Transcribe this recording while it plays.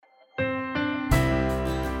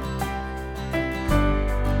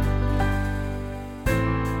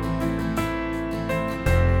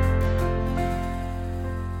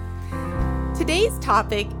Today's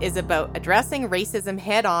topic is about addressing racism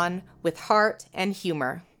head-on with heart and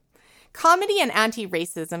humor. Comedy and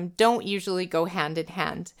anti-racism don't usually go hand in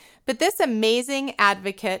hand, but this amazing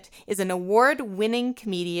advocate is an award-winning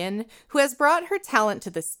comedian who has brought her talent to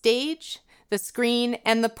the stage, the screen,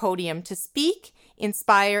 and the podium to speak,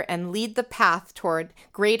 inspire, and lead the path toward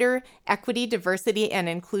greater equity, diversity, and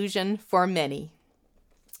inclusion for many.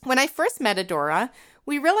 When I first met Adora,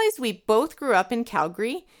 we realized we both grew up in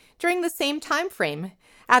Calgary during the same time frame.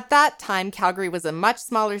 At that time, Calgary was a much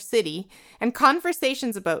smaller city, and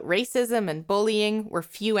conversations about racism and bullying were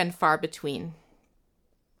few and far between.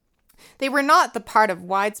 They were not the part of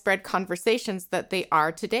widespread conversations that they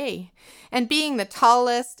are today. And being the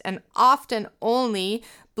tallest and often only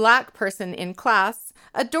Black person in class,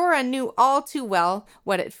 Adora knew all too well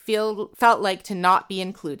what it felt like to not be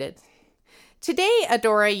included. Today,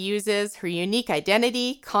 Adora uses her unique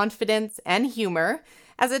identity, confidence, and humor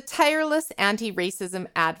as a tireless anti-racism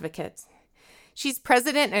advocate. She's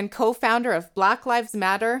president and co-founder of Black Lives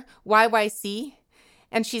Matter, YYC,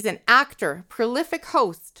 and she's an actor, prolific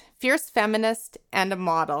host, fierce feminist, and a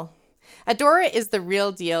model. Adora is the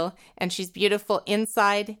real deal, and she's beautiful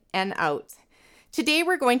inside and out. Today,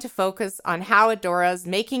 we're going to focus on how Adora is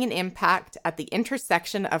making an impact at the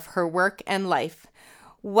intersection of her work and life.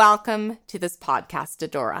 Welcome to this podcast,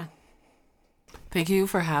 Adora. Thank you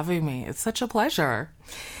for having me. It's such a pleasure.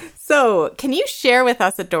 So, can you share with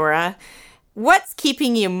us, Adora, what's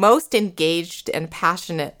keeping you most engaged and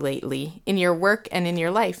passionate lately in your work and in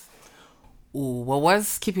your life? Well,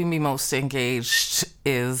 what's keeping me most engaged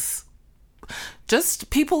is just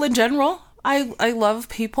people in general. I love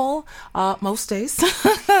people most days.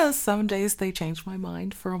 Some days they change my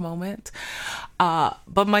mind for a moment.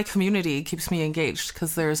 But my community keeps me engaged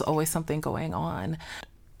because there's always something going on.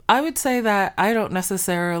 I would say that I don't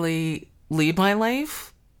necessarily lead my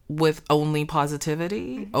life with only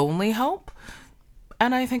positivity, only hope.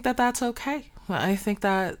 And I think that that's okay. I think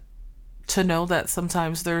that to know that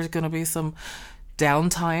sometimes there's going to be some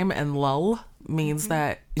downtime and lull means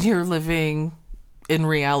that you're living in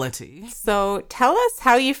reality. So tell us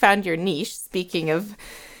how you found your niche, speaking of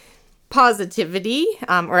positivity,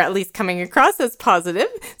 or at least coming across as positive.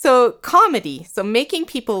 So comedy, so making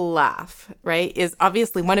people laugh, right, is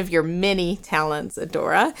obviously one of your many talents,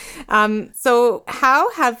 Adora. So how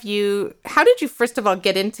did you first of all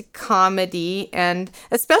get into comedy, and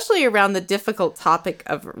especially around the difficult topic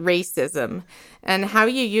of racism, and how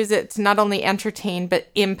you use it to not only entertain but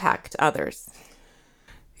impact others?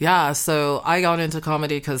 Yeah, so I got into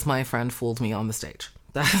comedy because my friend fooled me on the stage.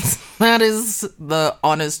 That is the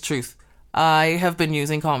honest truth. I have been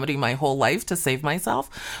using comedy my whole life to save myself,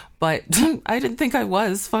 but I didn't think I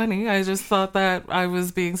was funny. I just thought that I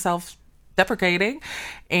was being self-deprecating,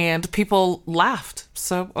 and people laughed.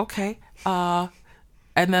 So, okay. And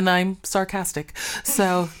then I'm sarcastic.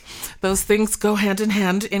 So those things go hand in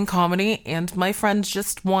hand in comedy, and my friend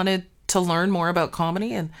just wanted to learn more about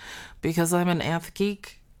comedy, and because I'm an anth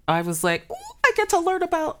geek, I was like, I get to learn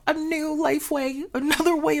about a new life way,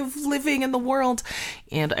 another way of living in the world.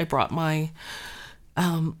 And I brought my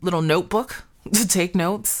little notebook to take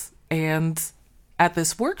notes. And at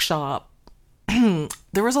this workshop,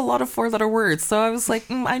 there was a lot of 4-letter words. So I was like,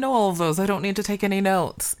 I know all of those. I don't need to take any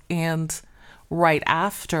notes. And right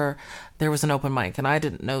after, there was an open mic. And I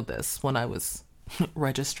didn't know this when I was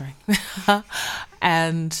registering.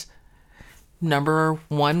 And number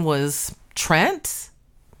 1 was Trent.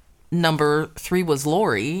 Number 3 was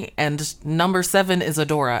Lori, and number 7 is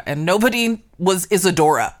Adora, and nobody was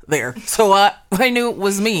Isadora there. So I knew it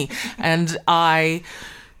was me, and I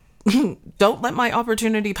don't let my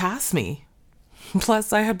opportunity pass me.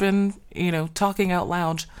 Plus, I had been, talking out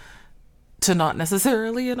loud to not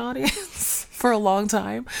necessarily an audience for a long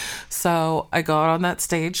time. So I got on that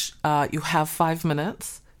stage. You have 5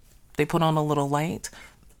 minutes. They put on a little light.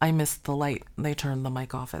 I missed the light. They turned the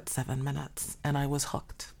mic off at 7 minutes, and I was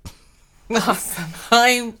hooked. Awesome.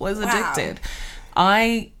 I was addicted.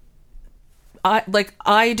 I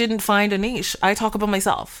didn't find a niche. I talk about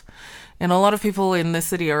myself. And a lot of people in this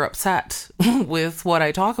city are upset with what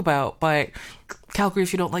I talk about. But Calgary,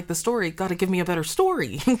 if you don't like the story, got to give me a better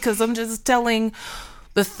story. Because I'm just telling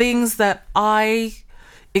the things that I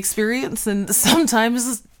experience. And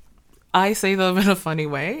sometimes I say them in a funny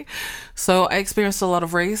way. So I experienced a lot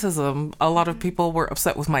of racism. A lot of people were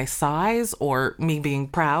upset with my size or me being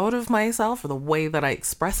proud of myself or the way that I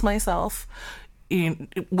express myself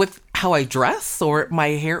with how I dress or my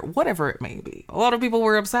hair, whatever it may be. A lot of people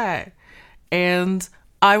were upset. And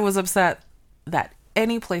I was upset that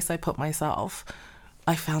any place I put myself,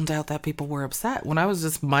 I found out that people were upset when I was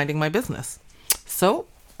just minding my business. So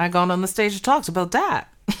I got on the stage and talked about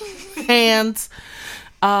that. And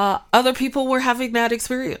other people were having that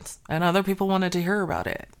experience, and other people wanted to hear about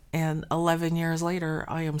it. And 11 years later,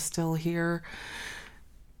 I am still here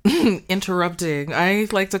interrupting. I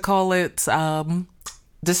like to call it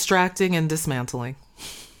distracting and dismantling.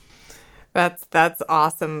 That's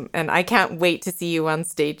awesome. And I can't wait to see you on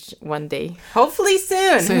stage one day. Hopefully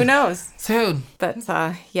soon. Who knows? Soon. But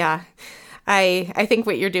yeah, I think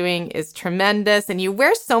what you're doing is tremendous. And you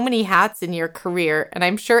wear so many hats in your career. And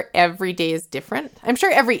I'm sure every day is different. I'm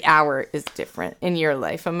sure every hour is different in your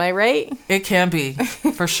life. Am I right? It can be,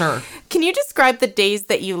 for sure. Can you describe the days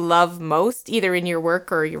that you love most, either in your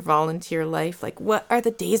work or your volunteer life? Like, what are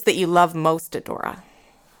the days that you love most, Adora?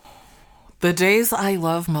 The days I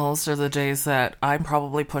love most are the days that I'm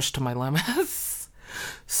probably pushed to my limits.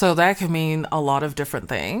 So that can mean a lot of different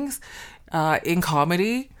things. In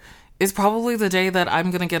comedy, it's probably the day that I'm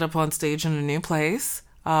going to get up on stage in a new place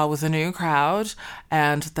with a new crowd,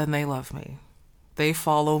 and then they love me. They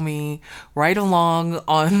follow me right along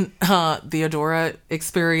on the Adora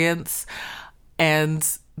experience, and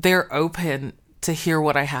they're open to hear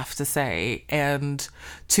what I have to say and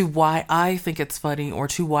to why I think it's funny or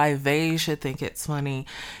to why they should think it's funny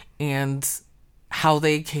and how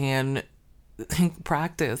they can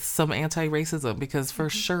practice some anti-racism, because for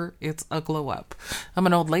sure it's a glow up. I'm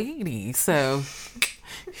an old lady, so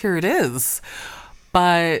here it is.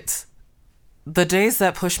 But the days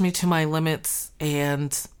that push me to my limits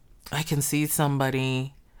and I can see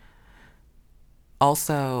somebody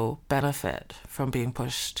also benefit from being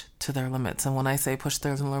pushed to their limits. And when I say push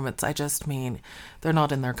their limits, I just mean they're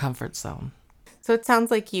not in their comfort zone. So it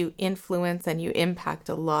sounds like you influence and you impact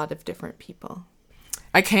a lot of different people.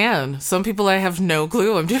 I can. Some people I have no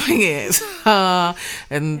clue I'm doing it.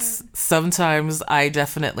 And sometimes I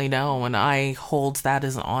definitely know, and I hold that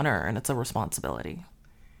as an honor and it's a responsibility.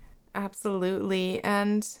 Absolutely.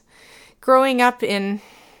 And growing up in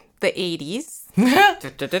the 80s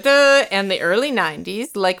and the early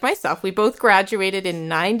 90s, like myself, we both graduated in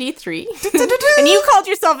 93. And you called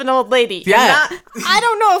yourself an old lady. Yeah. I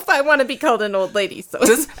don't know if I want to be called an old lady. So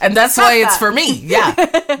and that's why it's for me. Yeah.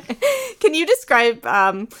 Can you describe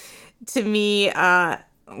to me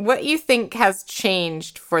what you think has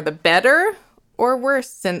changed for the better or worse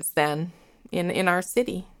since then in our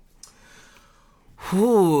city?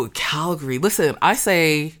 Ooh, Calgary. Listen, I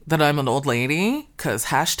say that I'm an old lady because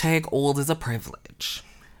 #old is a privilege.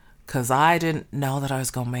 Because I didn't know that I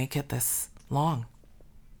was going to make it this long.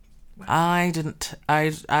 Wow. I didn't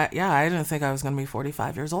think I was going to be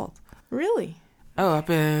 45 years old. Really? Oh, I've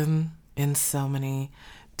been in so many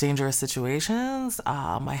dangerous situations.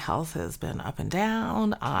 My health has been up and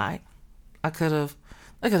down. I could have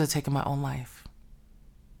taken my own life.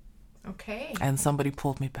 Okay. And somebody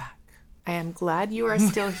pulled me back. I am glad you are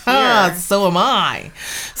still here. So am I.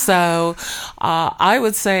 So I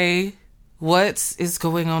would say what is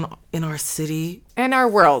going on in our city. And our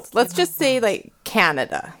world. Let's just say like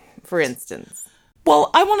Canada, for instance.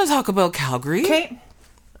 Well, I want to talk about Calgary. Okay.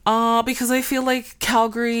 Because I feel like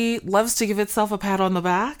Calgary loves to give itself a pat on the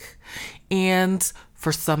back. And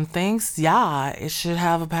for some things, yeah, it should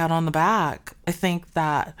have a pat on the back. I think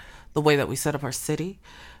that the way that we set up our city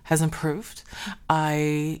has improved.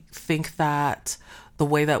 I think that the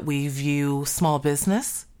way that we view small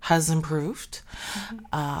business has improved.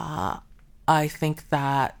 Mm-hmm. I think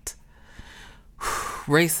that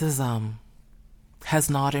racism has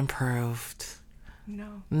not improved.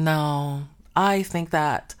 No. I think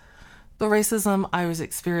that the racism I was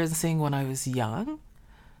experiencing when I was young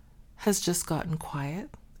has just gotten quiet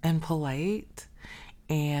and polite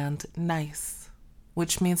and nice,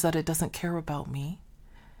 which means that it doesn't care about me.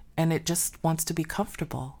 And it just wants to be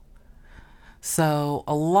comfortable. So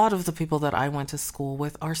a lot of the people that I went to school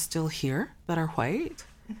with are still here that are white.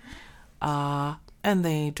 And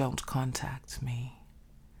they don't contact me.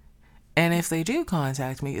 And if they do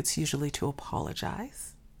contact me, it's usually to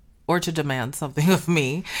apologize or to demand something of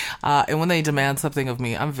me. And when they demand something of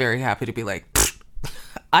me, I'm very happy to be like,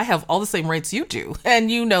 I have all the same rights you do.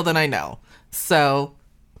 And you know that I know. So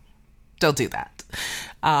don't do that.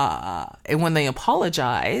 And when they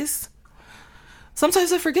apologize,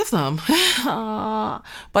 sometimes I forgive them,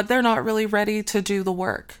 but they're not really ready to do the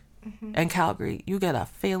work. Mm-hmm. And Calgary, you get a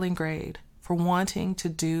failing grade for wanting to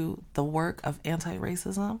do the work of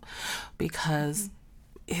anti-racism because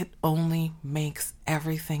it only makes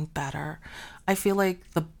everything better. I feel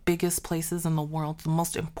like the biggest places in the world, the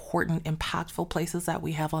most important, impactful places that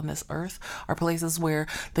we have on this earth are places where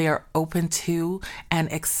they are open to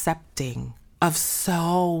and accepting of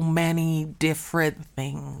so many different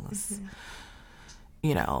things. Mm-hmm.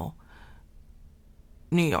 You know,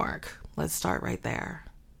 New York. Let's start right there.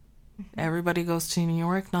 Everybody goes to New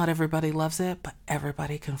York. Not everybody loves it, but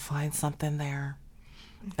everybody can find something there.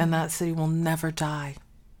 And that city will never die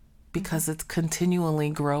because it's continually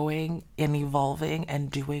growing and evolving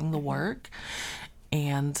and doing the work.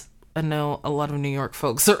 And I know a lot of New York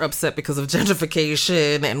folks are upset because of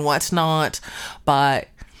gentrification and whatnot, but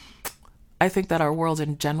I think that our world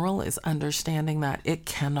in general is understanding that it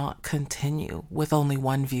cannot continue with only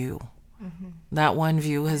one view. That one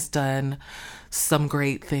view has done some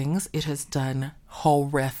great things. It has done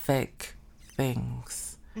horrific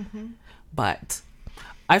things. But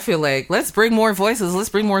I feel like let's bring more voices. Let's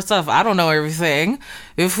bring more stuff. I don't know everything.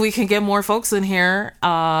 If we can get more folks in here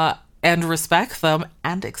and respect them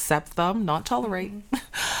and accept them, not tolerate,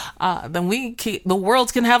 then the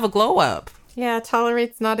world can have a glow up. Yeah,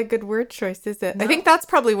 tolerate's not a good word choice, is it? No. I think that's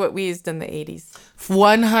probably what we used in the 80s.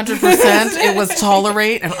 100% it was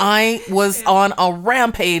tolerate, and I was on a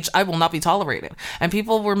rampage. I will not be tolerated. And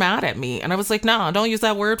people were mad at me. And I was like, no, don't use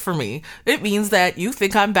that word for me. It means that you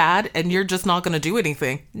think I'm bad and you're just not going to do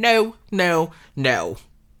anything. No, no, no.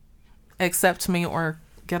 Accept me or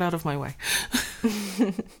get out of my way.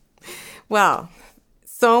 Well,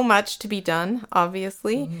 so much to be done,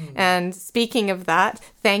 obviously. And speaking of that,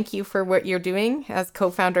 thank you for what you're doing as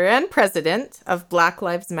co-founder and president of Black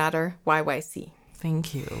Lives Matter YYC.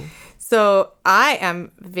 Thank you. So I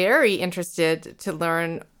am very interested to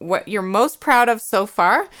learn what you're most proud of so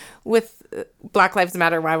far with Black Lives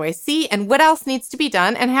Matter YYC and what else needs to be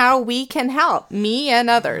done and how we can help me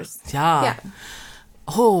and others. Yeah.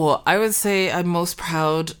 Oh, I would say I'm most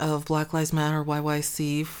proud of Black Lives Matter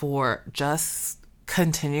YYC for just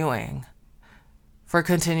continuing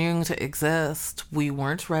to exist. We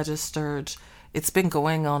weren't registered. It's been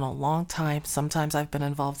going on a long time. Sometimes I've been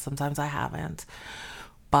involved, sometimes I haven't.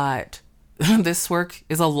 But this work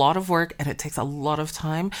is a lot of work and it takes a lot of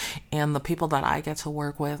time. And the people that I get to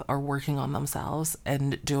work with are working on themselves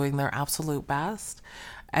and doing their absolute best.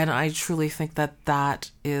 And I truly think that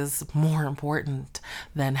that is more important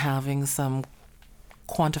than having some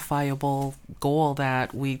quantifiable goal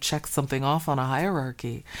that we check something off on a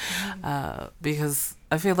hierarchy. Because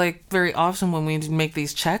I feel like very often when we make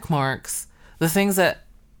these check marks, the things that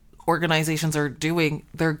organizations are doing,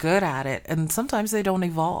 they're good at it, and sometimes they don't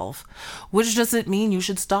evolve, which doesn't mean you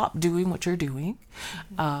should stop doing what you're doing.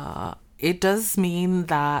 It does mean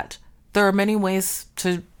that there are many ways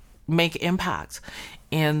to make impact,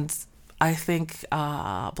 and I think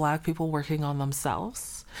Black people working on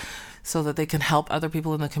themselves so that they can help other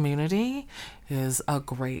people in the community is a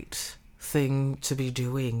great thing to be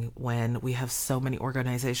doing when we have so many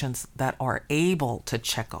organizations that are able to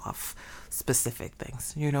check off specific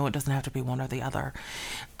things. You know, it doesn't have to be one or the other.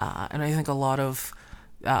 And I think a lot of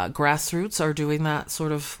grassroots are doing that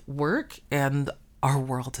sort of work, and our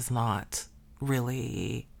world is not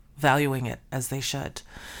really valuing it as they should.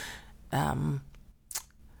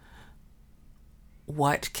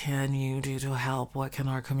 What can you do to help? What can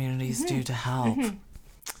our communities do to help?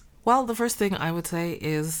 Well, the first thing I would say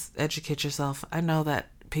is educate yourself. I know that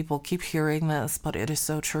people keep hearing this, but it is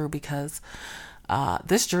so true because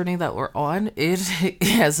this journey that we're on, it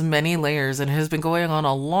has many layers and it has been going on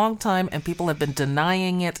a long time, and people have been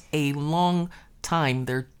denying it a long time.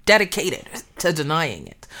 They're dedicated to denying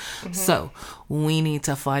it. So we need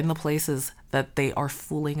to find the places that they are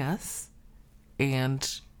fooling us and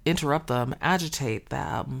interrupt them, agitate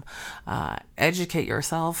them, educate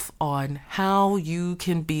yourself on how you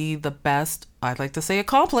can be the best, I'd like to say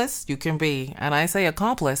accomplice you can be. And I say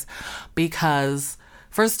accomplice because,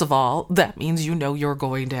 first of all, that means you know you're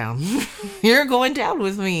going down. You're going down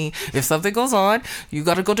with me. If something goes on, you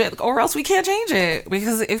got to go down, or else we can't change it.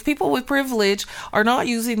 Because if people with privilege are not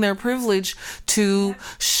using their privilege to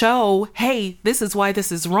show, hey, this is why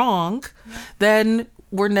this is wrong, then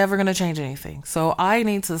we're never going to change anything. So I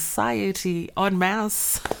need society en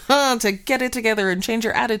masse to get it together and change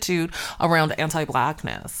your attitude around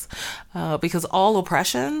anti-Blackness. Because all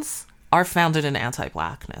oppressions are founded in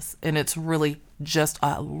anti-Blackness. And it's really just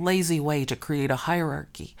a lazy way to create a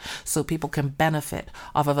hierarchy so people can benefit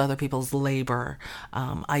off of other people's labor,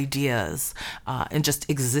 ideas, and just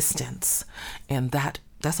existence. And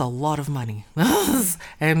that's a lot of money.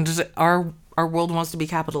 And our world wants to be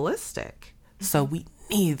capitalistic. So we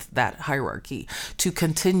need that hierarchy to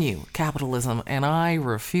continue capitalism, and I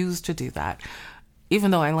refuse to do that.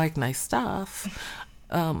 Even though I like nice stuff,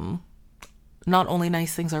 not only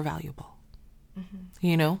nice things are valuable.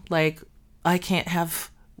 You know, like we can't have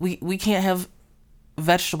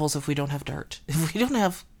vegetables if we don't have dirt, if we don't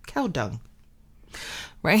have cow dung,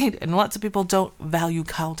 right? And lots of people don't value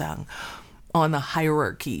cow dung on the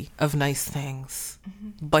hierarchy of nice things.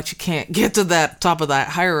 But you can't get to that top of that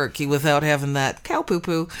hierarchy without having that cow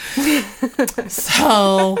poo-poo.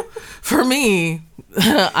 So for me,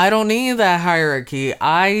 I don't need that hierarchy.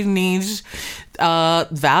 I need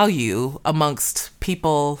value amongst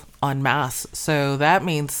people en masse. So that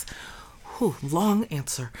means, long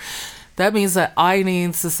answer. That means that I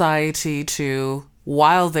need society to,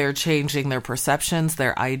 while they're changing their perceptions,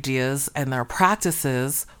 their ideas, and their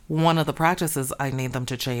practices, one of the practices I need them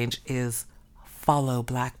to change is follow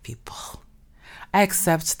Black people.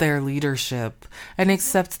 Accept their leadership and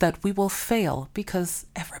accept that we will fail because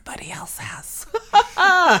everybody else has.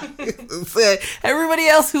 Everybody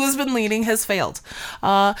else who has been leading has failed.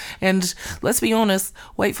 And let's be honest,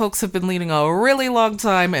 white folks have been leading a really long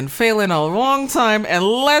time and failing a long time, and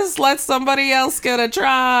let's let somebody else get a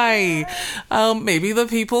try. Maybe the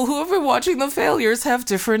people who have been watching the failures have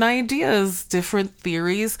different ideas, different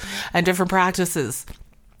theories, and different practices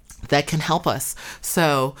that can help us.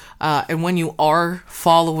 So, and when you are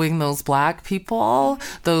following those Black people,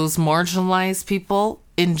 those marginalized people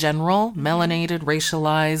in general, melanated,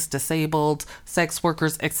 racialized, disabled, sex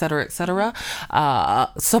workers, etc.,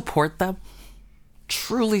 support them,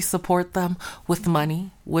 truly support them with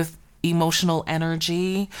money, with emotional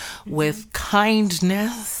energy, with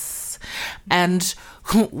kindness, and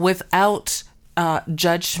without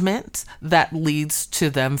judgment that leads to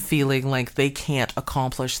them feeling like they can't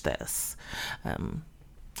accomplish this.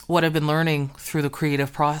 What I've been learning through the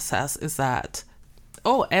creative process is that,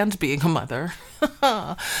 and being a mother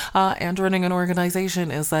and running an organization,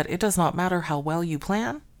 is that it does not matter how well you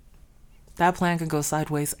plan. That plan can go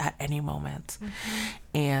sideways at any moment.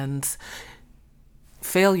 And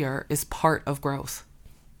failure is part of growth.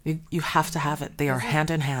 You have to have it. They are hand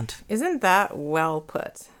in hand. Isn't that well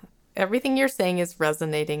put? Everything you're saying is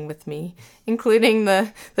resonating with me, including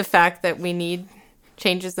the fact that we need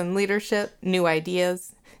changes in leadership, new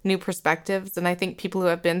ideas, new perspectives. And I think people who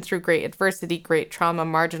have been through great adversity, great trauma,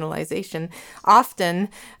 marginalization, often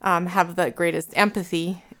have the greatest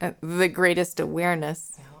empathy, the greatest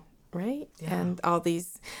awareness, right? Yeah. And all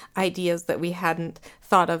these ideas that we hadn't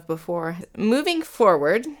thought of before. Moving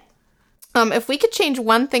forward, if we could change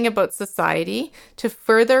one thing about society to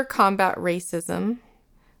further combat racism,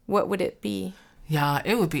 what would it be? Yeah,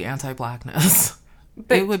 it would be anti-Blackness.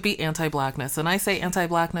 It would be anti-Blackness. And I say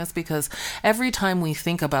anti-Blackness because every time we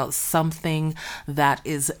think about something that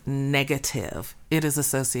is negative, it is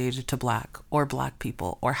associated to Black or Black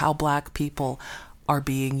people, or how Black people are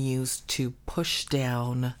being used to push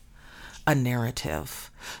down a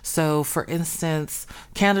narrative. So, for instance,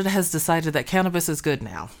 Canada has decided that cannabis is good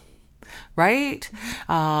now, right?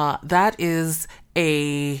 That is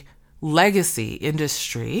a legacy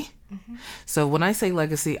industry. So when I say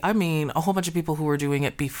legacy, I mean a whole bunch of people who were doing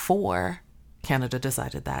it before Canada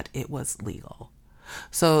decided that it was legal.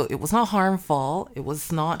 So it was not harmful. It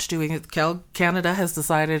was not doing it. Canada has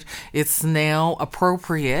decided it's now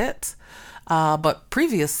appropriate. But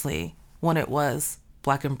previously, when it was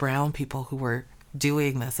Black and brown people who were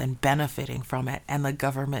doing this and benefiting from it, and the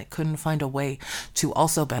government couldn't find a way to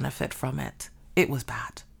also benefit from it, it was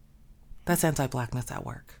bad. That's anti-Blackness at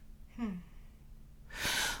work.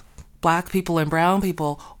 Black people and brown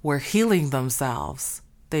people were healing themselves.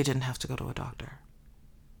 They didn't have to go to a doctor.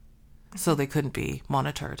 So they couldn't be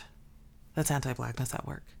monitored. That's anti-Blackness at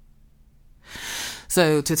work.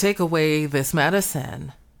 So to take away this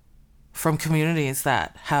medicine from communities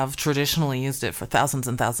that have traditionally used it for thousands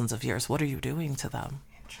and thousands of years, what are you doing to them?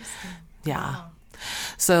 Interesting. Yeah. Wow.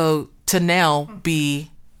 So to now be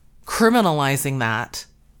criminalizing that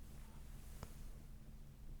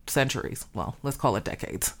centuries, well, let's call it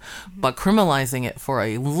decades, but criminalizing it for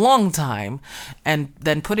a long time and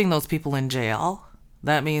then putting those people in jail,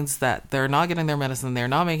 that means that they're not getting their medicine, they're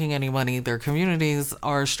not making any money, their communities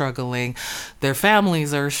are struggling, their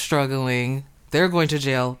families are struggling, they're going to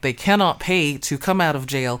jail, they cannot pay to come out of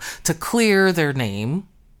jail to clear their name.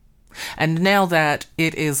 And now that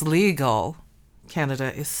it is legal,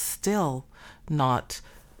 Canada is still not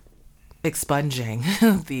expunging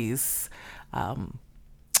these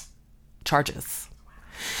charges.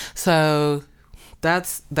 So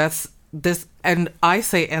that's this, and I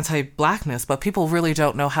say anti-Blackness, but people really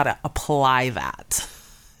don't know how to apply that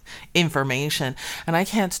information, and I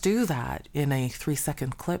can't do that in a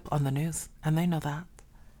 3-second clip on the news, and they know that.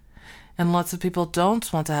 And lots of people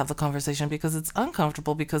don't want to have the conversation because it's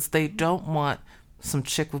uncomfortable, because they don't want some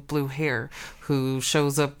chick with blue hair who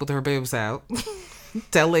shows up with her boobs out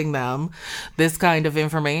telling them this kind of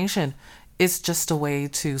information. It's just a way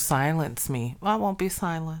to silence me. I won't be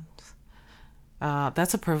silent.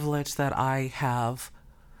 That's a privilege that I have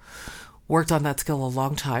worked on that skill a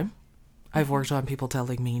long time. I've worked on people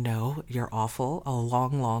telling me, no, you're awful, a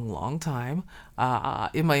long, long, long time.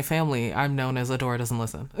 In my family, I'm known as Adora doesn't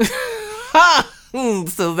listen.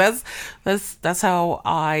 So that's how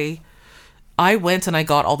I went and I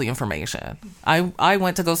got all the information. I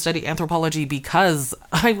went to go study anthropology because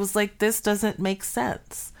I was like, this doesn't make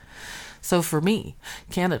sense. So for me,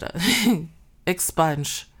 Canada,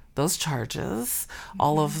 expunge those charges,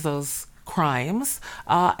 all of those crimes,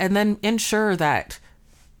 and then ensure that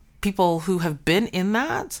people who have been in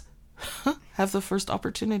that have the first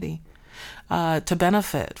opportunity to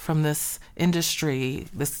benefit from this industry,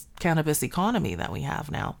 this cannabis economy that we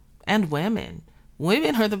have now. And women.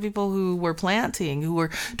 Women are the people who were planting, who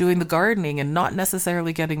were doing the gardening and not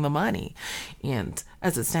necessarily getting the money. And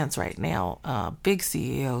as it stands right now, big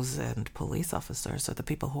CEOs and police officers are the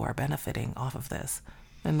people who are benefiting off of this.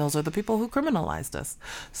 And those are the people who criminalized us.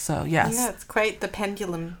 So, yes. Yeah, it's quite the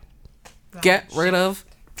pendulum. Get rid of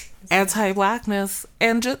anti-blackness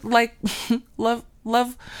and just like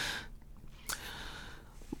love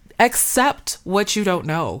accept what you don't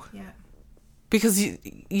know. Yeah. Because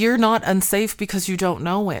you're not unsafe because you don't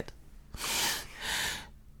know it.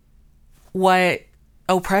 What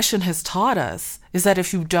oppression has taught us is that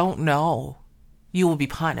if you don't know, you will be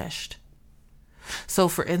punished. So,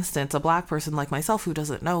 for instance, a black person like myself who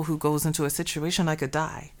doesn't know, who goes into a situation, I could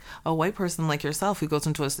die. A white person like yourself who goes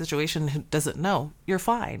into a situation who doesn't know, you're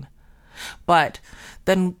fine. But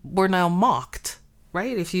then we're now mocked,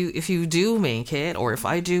 right? If you do make it, or if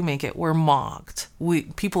I do make it, we're mocked.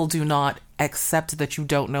 People do not accept that you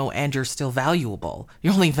don't know and you're still valuable.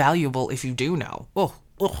 You're only valuable if you do know. Oh,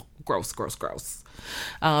 gross.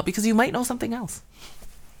 Because you might know something else.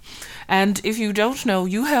 And if you don't know,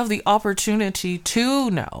 you have the opportunity to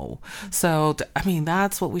know. So, I mean,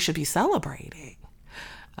 that's what we should be celebrating.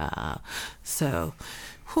 So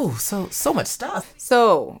much stuff.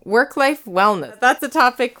 So, work-life wellness. That's a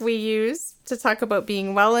topic we use to talk about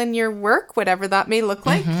being well in your work, whatever that may look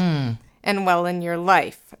like, and well in your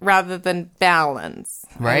life, rather than balance.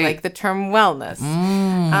 Right. I like the term wellness.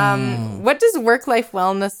 What does work-life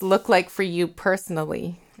wellness look like for you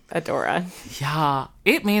personally, Adora? Yeah,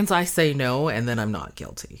 it means I say no and then I'm not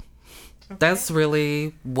guilty. Okay. That's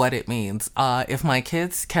really what it means. If my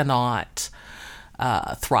kids cannot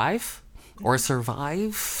thrive or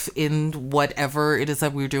survive in whatever it is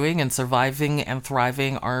that we're doing, and surviving and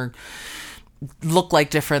thriving look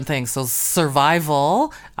like different things. So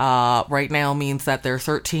survival right now means that they're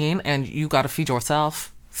 13 and you got to feed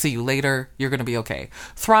yourself. See you later. You're going to be okay.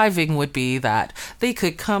 Thriving would be that they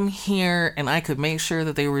could come here and I could make sure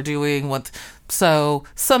that they were doing what. So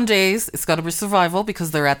some days it's got to be survival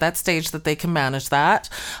because they're at that stage that they can manage that.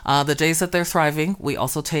 The days that they're thriving, we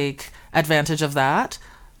also take advantage of that.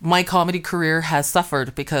 My comedy career has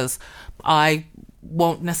suffered because I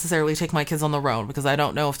won't necessarily take my kids on the road because I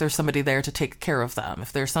don't know if there's somebody there to take care of them,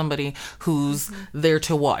 if there's somebody who's there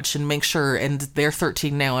to watch and make sure. And they're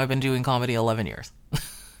 13 now. I've been doing comedy 11 years.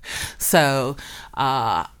 So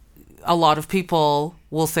a lot of people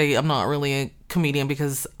will say I'm not really a comedian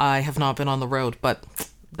because I have not been on the road, but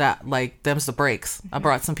that, like, them's the breaks. I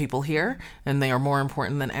brought some people here and they are more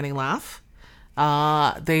important than any laugh.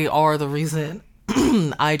 They are the reason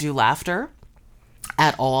I do laughter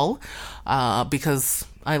at all, because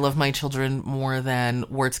I love my children more than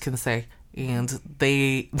words can say. And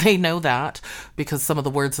they know that because some of the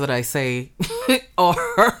words that I say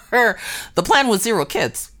are, the plan was 0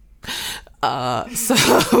 kids.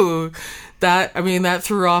 So that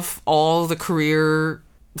threw off all the career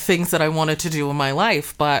things that I wanted to do in my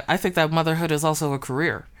life. But I think that motherhood is also a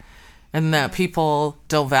career and that people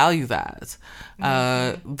don't value that.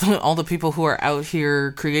 All the people who are out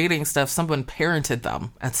here creating stuff, someone parented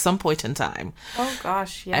them at some point in time. Oh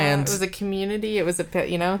gosh, yeah. And it was a community. It was a pit,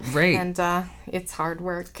 right. And it's hard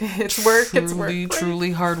work. It's work. It's work.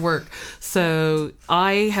 Truly hard work. So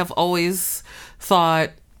I have always thought,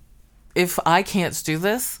 if I can't do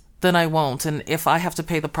this, then I won't. And if I have to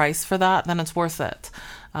pay the price for that, then it's worth it.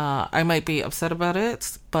 I might be upset about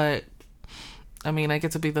it, but I mean, I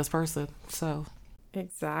get to be this person, so.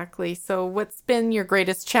 Exactly. So what's been your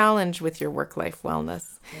greatest challenge with your work-life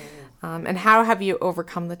wellness? And how have you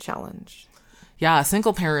overcome the challenge? Yeah,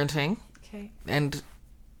 single parenting. Okay. And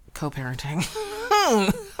co-parenting.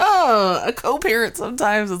 A co-parent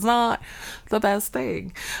sometimes is not the best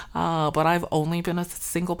thing. But I've only been a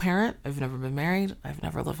single parent. I've never been married. I've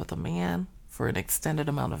never lived with a man for an extended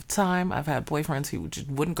amount of time. I've had boyfriends who just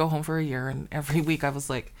wouldn't go home for a year. And every week I was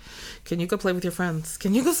like, can you go play with your friends?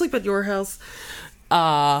 Can you go sleep at your house?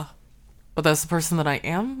 But that's the person that I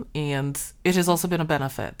am, and it has also been a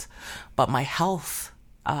benefit. But my health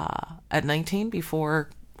at 19 before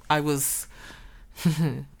I was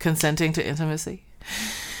consenting to intimacy.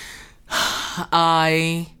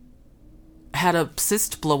 I had a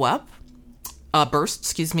cyst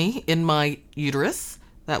burst, in my uterus.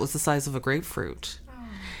 That was the size of a grapefruit.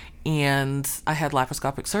 And I had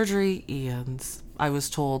laparoscopic surgery, and I was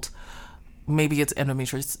told maybe it's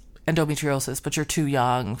endometriosis, but you're too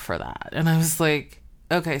young for that. And I was like,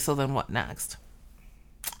 okay, so then what next?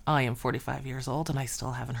 I am 45 years old, and I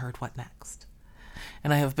still haven't heard what next.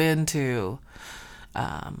 And I have been to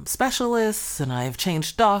specialists, and I've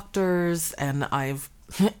changed doctors, and I've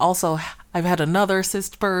had another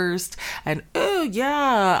cyst burst, and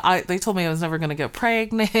they told me I was never going to get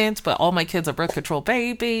pregnant, but all my kids are birth control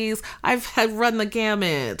babies. I've had run the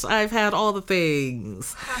gamut. I've had all the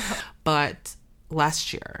things. But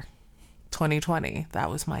last year, 2020, that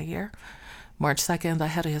was my year. March 2nd, I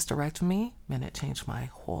had a hysterectomy, and it changed my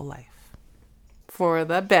whole life. For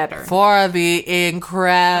the better. For the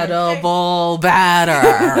incredible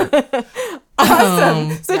better.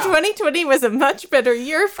 Awesome. So 2020 was a much better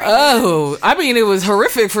year for you. Oh, I mean, it was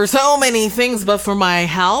horrific for so many things, but for my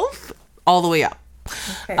health, all the way up.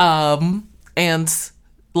 Okay. And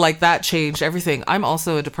like that changed everything. I'm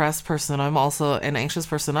also a depressed person. I'm also an anxious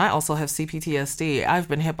person. I also have CPTSD. I've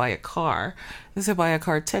been hit by a car. I was hit by a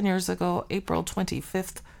car 10 years ago, April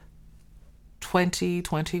 25th.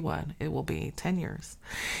 2021. It will be 10 years.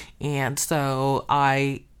 And so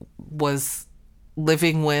I was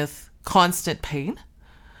living with constant pain.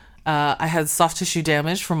 I had soft tissue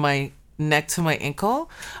damage from my neck to my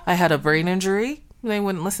ankle. I had a brain injury. They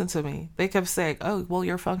wouldn't listen to me. They kept saying, oh, well,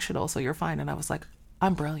 you're functional, so you're fine. And I was like,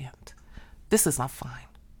 I'm brilliant. This is not fine.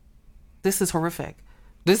 This is horrific.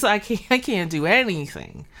 I can't do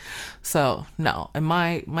anything. So no. And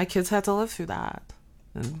my kids had to live through that.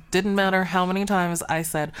 It didn't matter how many times I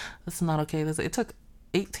said, this is not okay. It took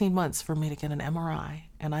 18 months for me to get an MRI,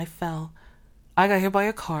 and I fell. I got hit by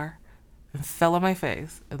a car and fell on my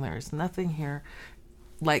face, and there's nothing here.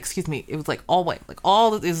 It was like all white.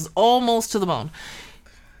 It is almost to the bone.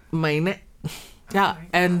 My neck. Yeah,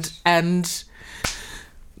 and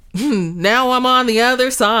now I'm on the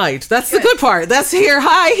other side. That's the good part. That's here.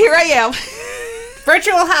 Hi, here I am.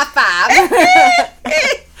 Virtual high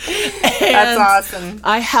five. That's awesome.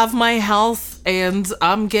 I have my health, and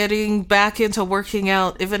I'm getting back into working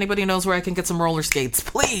out. If anybody knows where I can get some roller skates,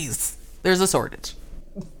 please. There's a shortage.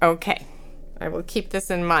 Okay. I will keep this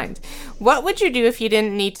in mind. What would you do if you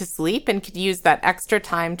didn't need to sleep and could use that extra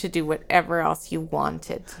time to do whatever else you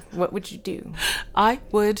wanted? What would you do? I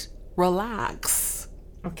would relax.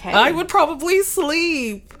 Okay. I would probably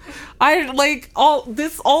sleep. I like all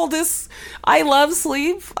this. I love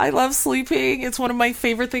sleep. I love sleeping. It's one of my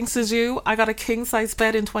favorite things to do. I got a king size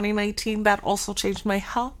bed in 2019. That also changed my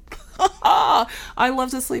health. I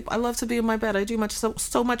love to sleep. I love to be in my bed. I do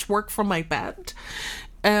so much work from my bed.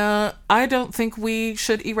 I don't think we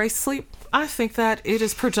should erase sleep. I think that it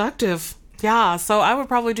is productive. Yeah. So I would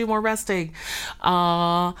probably do more resting.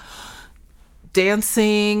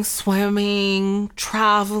 Dancing, swimming,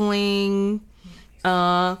 traveling,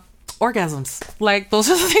 orgasms. Like, those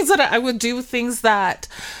are the things that I would do, things that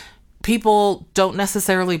people don't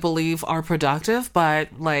necessarily believe are productive, but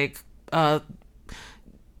life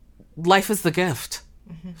is the gift.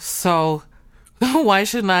 Mm-hmm. So why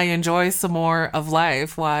shouldn't I enjoy some more of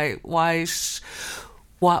life? Why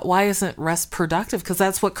isn't rest productive? Because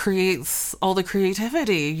that's what creates all the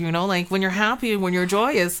creativity, when you're happy and when you're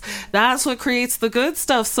joyous, that's what creates the good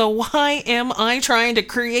stuff. So why am I trying to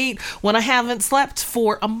create when I haven't slept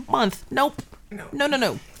for a month? Nope.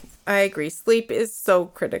 No. I agree. Sleep is so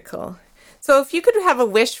critical. So if you could have a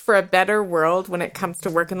wish for a better world when it comes to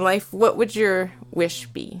work and life, what would your wish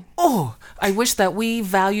be? Oh, I wish that we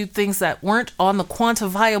valued things that weren't on the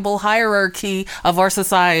quantifiable hierarchy of our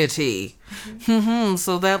society. Mm-hmm.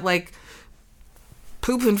 So that,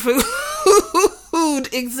 poop and food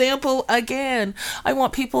example again. I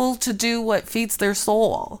want people to do what feeds their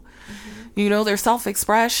soul. Mm-hmm. Their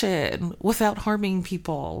self-expression without harming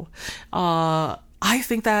people. I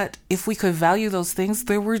think that if we could value those things,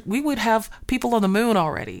 we would have people on the moon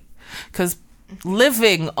already. Because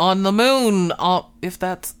living on the moon, if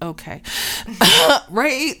that's okay,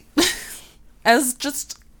 right? As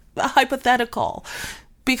just a hypothetical.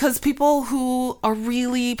 Because people who are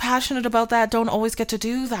really passionate about that don't always get to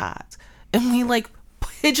do that. And we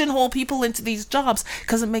pigeonhole people into these jobs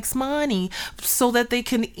because it makes money so that they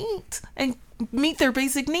can eat and meet their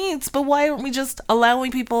basic needs. But why aren't we just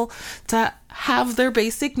allowing people to have their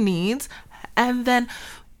basic needs? And then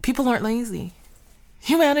people aren't lazy.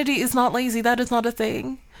 Humanity is not lazy. That is not a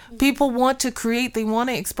thing. People want to create. They want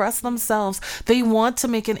to express themselves. They want to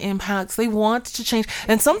make an impact. They want to change.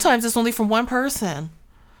 And sometimes it's only from one person.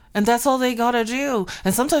 And that's all they gotta do.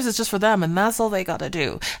 And sometimes it's just for them, and that's all they gotta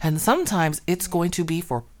do. And sometimes it's going to be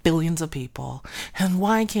for billions of people. And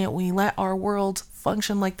why can't we let our world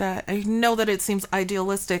function like that? I know that it seems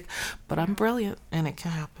idealistic, but I'm brilliant, and it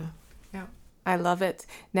can happen. Yeah, I love it.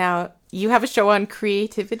 Now, you have a show on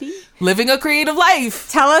creativity? Living a Creative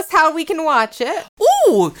Life. Tell us how we can watch it.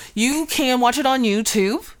 Ooh, you can watch it on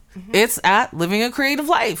YouTube. It's at Living a Creative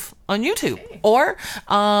Life on YouTube. Okay. Or,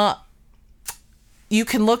 you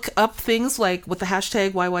can look up things like with the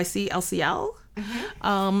hashtag YYCLCL.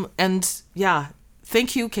 And yeah,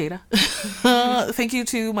 thank you, Kata. Thank you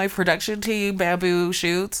to my production team, Bamboo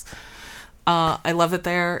Shoots. I love it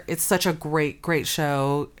there. It's such a great, great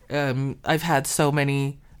show. I've had so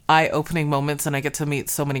many eye-opening moments, and I get to meet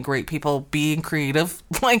so many great people being creative.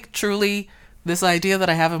 Like, truly, this idea that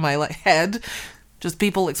I have in my head, just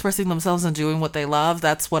people expressing themselves and doing what they love,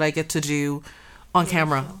 that's what I get to do on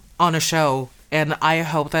camera, on a show. And I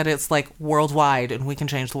hope that it's like worldwide and we can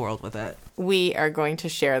change the world with it. We are going to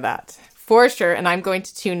share that for sure. And I'm going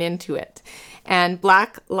to tune into it. And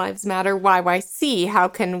Black Lives Matter YYC, how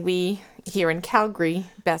can we here in Calgary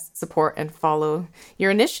best support and follow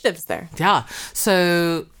your initiatives there? Yeah.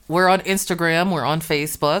 So we're on Instagram, we're on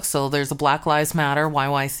Facebook. So there's a Black Lives Matter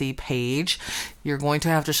YYC page. You're going to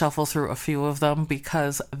have to shuffle through a few of them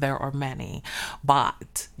because there are many.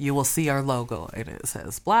 But you will see our logo. It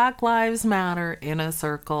says Black Lives Matter in a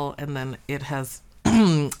circle, and then it has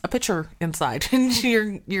a picture inside. And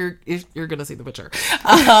you're gonna see the picture.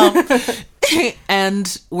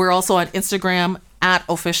 And we're also on Instagram at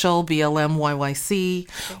official BLM YYC.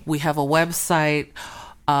 We have a website.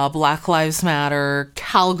 Black Lives Matter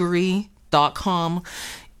Calgary.com,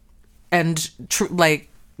 and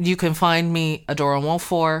you can find me Adora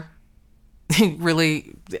Wolfor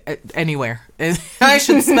really anywhere. I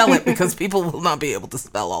should spell it because people will not be able to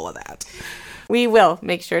spell all of that. We will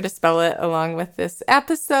make sure to spell it along with this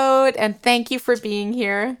episode, and thank you for being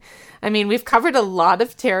here. I mean, we've covered a lot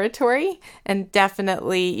of territory, and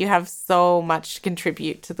definitely you have so much to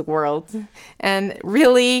contribute to the world, and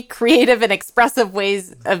really creative and expressive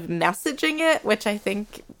ways of messaging it, which I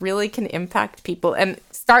think really can impact people and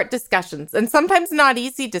start discussions, and sometimes not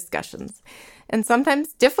easy discussions, and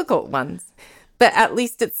sometimes difficult ones. But at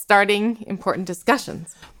least it's starting important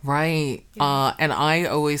discussions. Right. Yeah. And I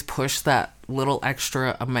always push that little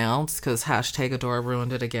extra amounts because hashtag Adora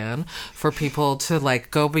ruined it again for people to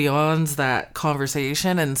go beyond that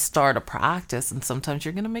conversation and start a practice. And sometimes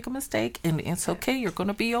you're going to make a mistake and it's okay. You're going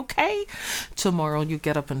to be okay. Tomorrow you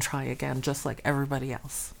get up and try again, just like everybody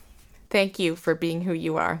else. Thank you for being who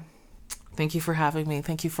you are. Thank you for having me.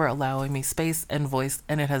 Thank you for allowing me space and voice.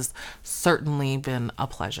 And it has certainly been a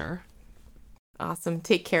pleasure. Awesome.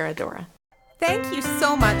 Take care, Adora. Thank you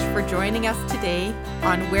so much for joining us today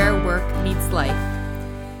on Where Work Meets Life.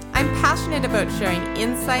 I'm passionate about sharing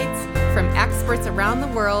insights from experts around the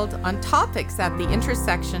world on topics at the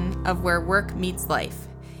intersection of where work meets life.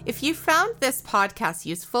 If you found this podcast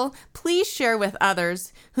useful, please share with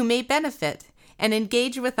others who may benefit and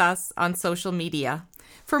engage with us on social media.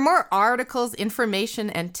 For more articles, information,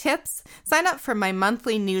 and tips, sign up for my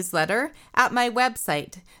monthly newsletter at my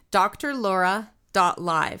website, drlaura.live.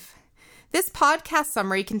 This podcast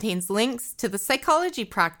summary contains links to the psychology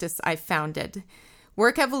practice I've founded,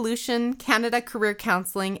 Work Evolution, Canada Career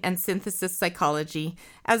Counseling, and Synthesis Psychology,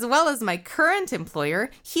 as well as my current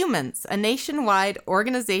employer, Humans, a nationwide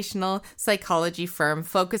organizational psychology firm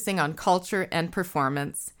focusing on culture and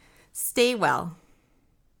performance. Stay well.